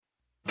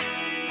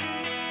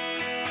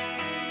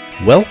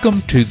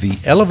Welcome to the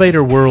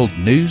Elevator World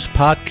News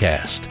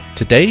Podcast.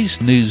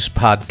 Today's news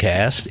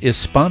podcast is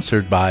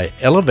sponsored by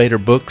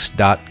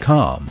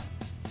ElevatorBooks.com.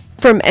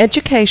 From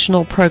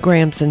educational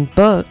programs and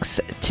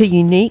books to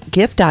unique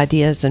gift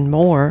ideas and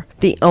more,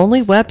 the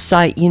only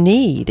website you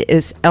need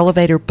is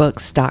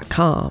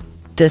ElevatorBooks.com.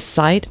 This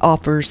site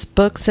offers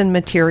books and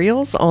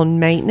materials on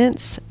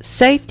maintenance,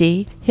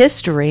 safety,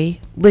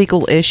 history,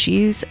 legal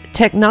issues,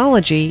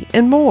 technology,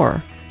 and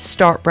more.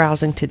 Start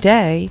browsing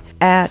today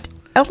at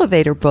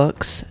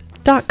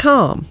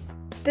ElevatorBooks.com.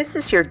 This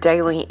is your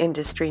daily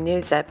industry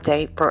news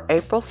update for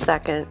April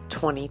 2nd,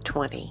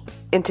 2020.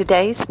 In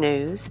today's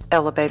news,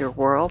 Elevator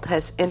World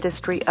has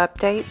industry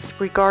updates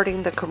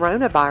regarding the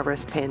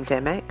coronavirus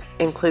pandemic,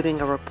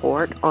 including a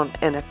report on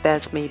an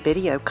AFESME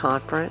video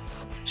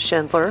conference.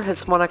 Schindler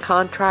has won a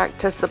contract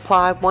to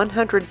supply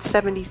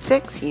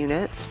 176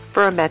 units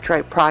for a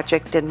metro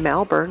project in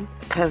Melbourne.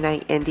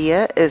 Kone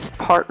India is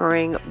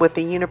partnering with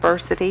the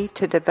university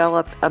to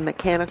develop a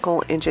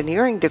mechanical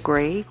engineering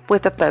degree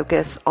with a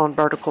focus on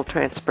vertical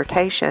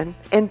transportation,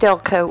 and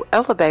Delco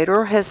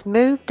Elevator has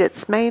moved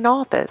its main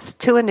office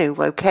to a new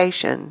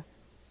location.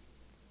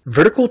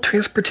 Vertical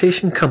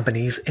transportation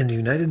companies in the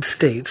United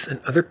States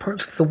and other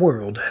parts of the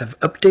world have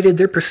updated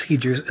their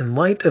procedures in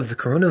light of the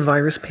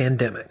coronavirus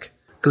pandemic.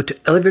 Go to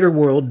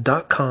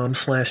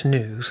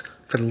elevatorworld.com/news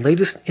for the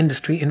latest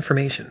industry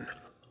information.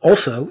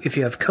 Also, if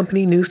you have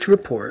company news to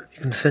report,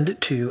 you can send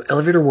it to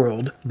Elevator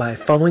World by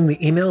following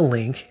the email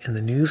link in the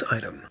news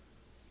item.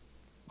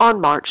 On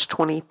March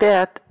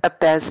 25th,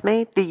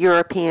 AFESME, the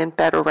European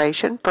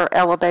Federation for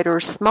Elevator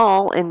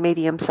Small and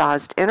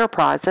Medium-Sized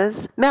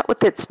Enterprises, met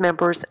with its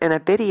members in a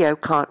video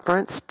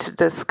conference to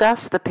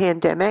discuss the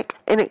pandemic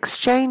and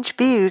exchange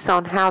views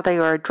on how they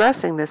are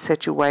addressing the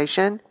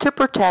situation to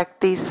protect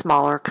these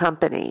smaller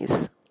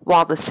companies.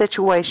 While the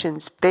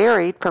situations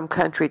varied from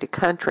country to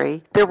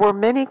country, there were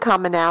many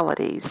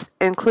commonalities,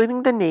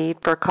 including the need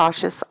for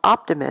cautious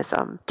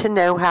optimism, to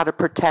know how to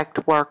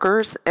protect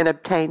workers and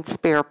obtain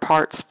spare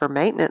parts for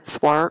maintenance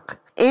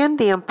work, and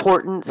the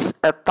importance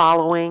of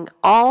following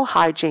all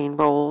hygiene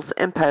rules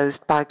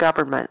imposed by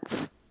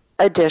governments.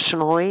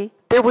 Additionally,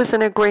 there was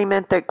an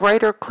agreement that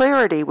greater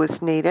clarity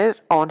was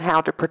needed on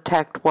how to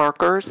protect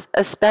workers,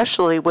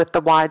 especially with the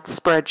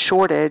widespread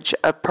shortage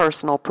of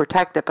personal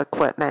protective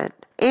equipment,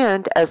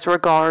 and as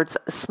regards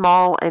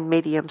small and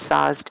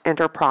medium-sized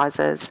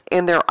enterprises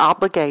and their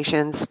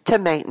obligations to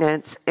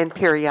maintenance and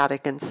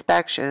periodic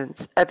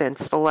inspections of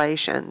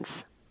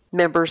installations.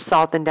 Members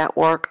saw the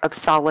network of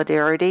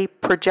solidarity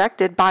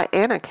projected by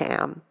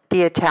ANACAM,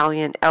 the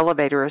Italian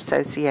Elevator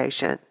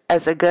Association,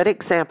 as a good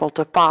example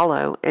to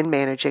follow in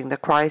managing the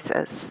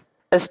crisis.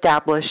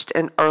 Established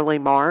in early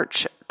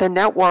March, the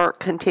network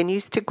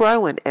continues to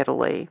grow in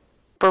Italy.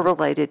 For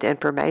related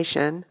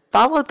information,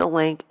 follow the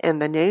link in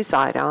the news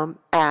item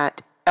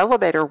at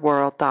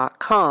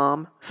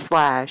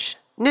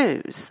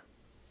elevatorworld.com/news.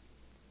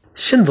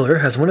 Schindler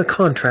has won a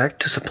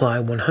contract to supply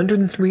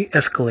 103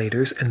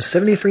 escalators and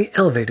 73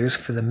 elevators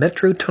for the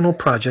Metro Tunnel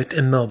project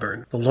in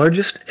Melbourne, the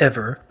largest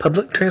ever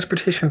public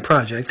transportation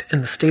project in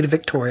the state of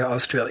Victoria,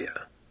 Australia.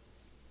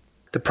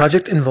 The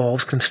project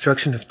involves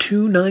construction of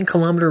 2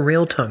 9-kilometer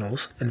rail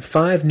tunnels and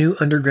 5 new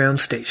underground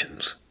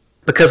stations.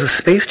 Because of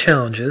space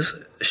challenges,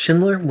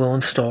 Schindler will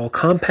install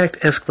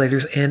compact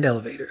escalators and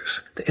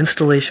elevators. The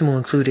installation will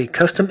include a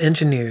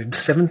custom-engineered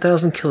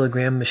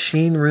 7,000-kilogram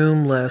machine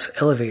room-less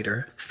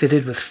elevator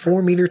fitted with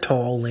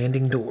 4-meter-tall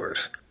landing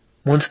doors.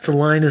 Once the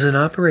line is in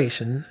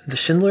operation, the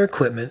Schindler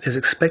equipment is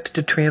expected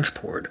to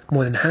transport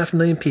more than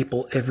 500,000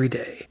 people every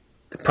day.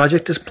 The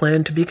project is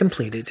planned to be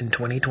completed in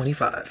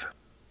 2025.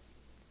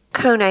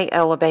 Kone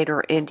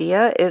Elevator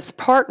India is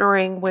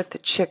partnering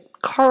with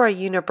Chikara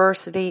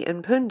University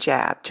in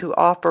Punjab to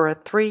offer a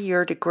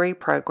 3-year degree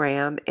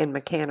program in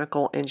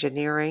mechanical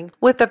engineering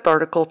with a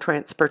vertical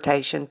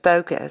transportation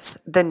focus,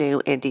 the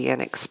New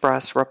Indian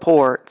Express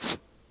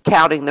reports.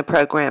 Touting the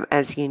program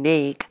as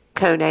unique,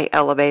 Kone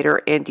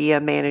Elevator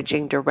India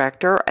Managing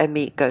Director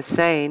Amit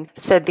Gosain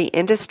said the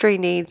industry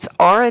needs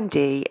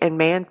R&D and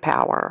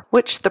manpower,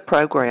 which the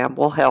program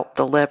will help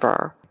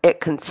deliver. It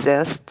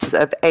consists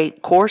of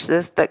 8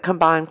 courses that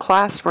combine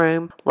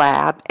classroom,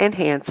 lab, and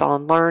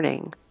hands-on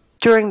learning.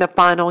 During the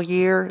final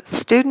year,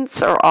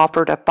 students are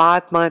offered a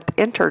 5-month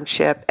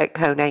internship at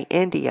Kone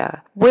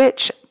India,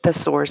 which, the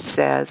source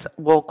says,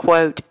 will,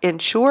 quote,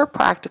 ensure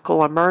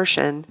practical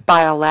immersion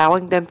by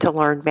allowing them to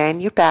learn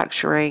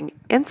manufacturing,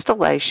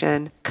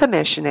 installation,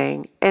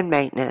 commissioning, and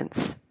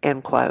maintenance,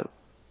 end quote.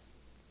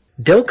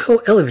 Delco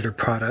Elevator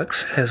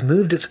Products has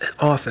moved its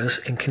office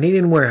and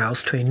Canadian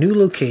warehouse to a new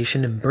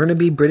location in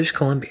Burnaby, British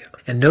Columbia,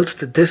 and notes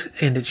that this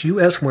and its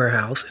U.S.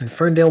 warehouse in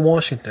Ferndale,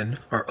 Washington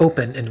are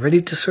open and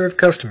ready to serve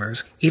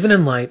customers even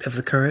in light of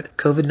the current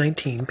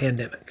COVID-19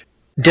 pandemic.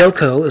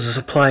 Delco is a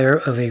supplier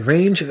of a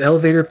range of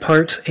elevator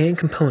parts and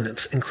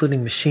components,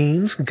 including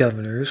machines,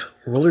 governors,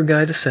 roller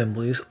guide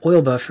assemblies,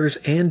 oil buffers,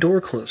 and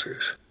door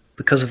closers.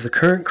 Because of the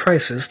current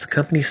crisis, the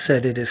company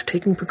said it is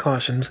taking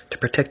precautions to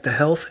protect the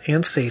health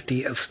and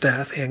safety of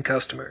staff and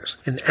customers,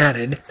 and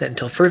added that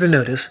until further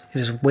notice, it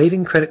is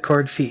waiving credit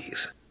card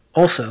fees.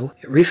 Also,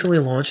 it recently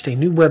launched a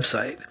new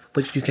website,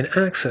 which you can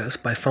access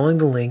by following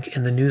the link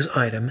in the news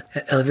item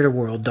at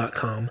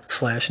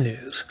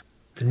elevatorworld.com/news.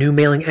 The new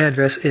mailing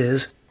address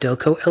is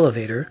Delco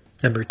Elevator,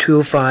 number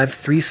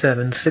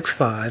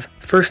 205-3765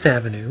 First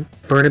Avenue,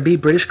 Burnaby,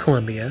 British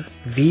Columbia,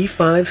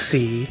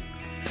 V5C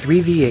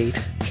 3V8,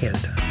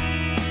 Canada.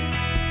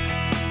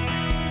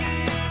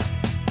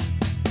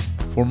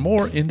 For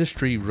more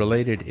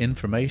industry-related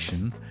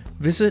information,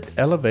 visit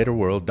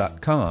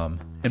elevatorworld.com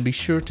and be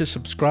sure to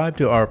subscribe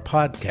to our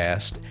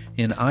podcast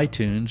in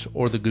iTunes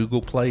or the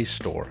Google Play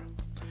Store.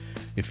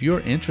 If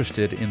you're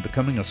interested in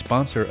becoming a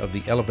sponsor of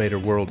the Elevator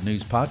World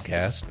News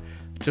Podcast,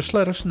 just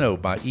let us know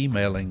by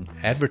emailing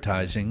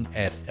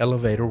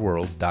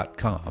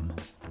advertising@elevatorworld.com.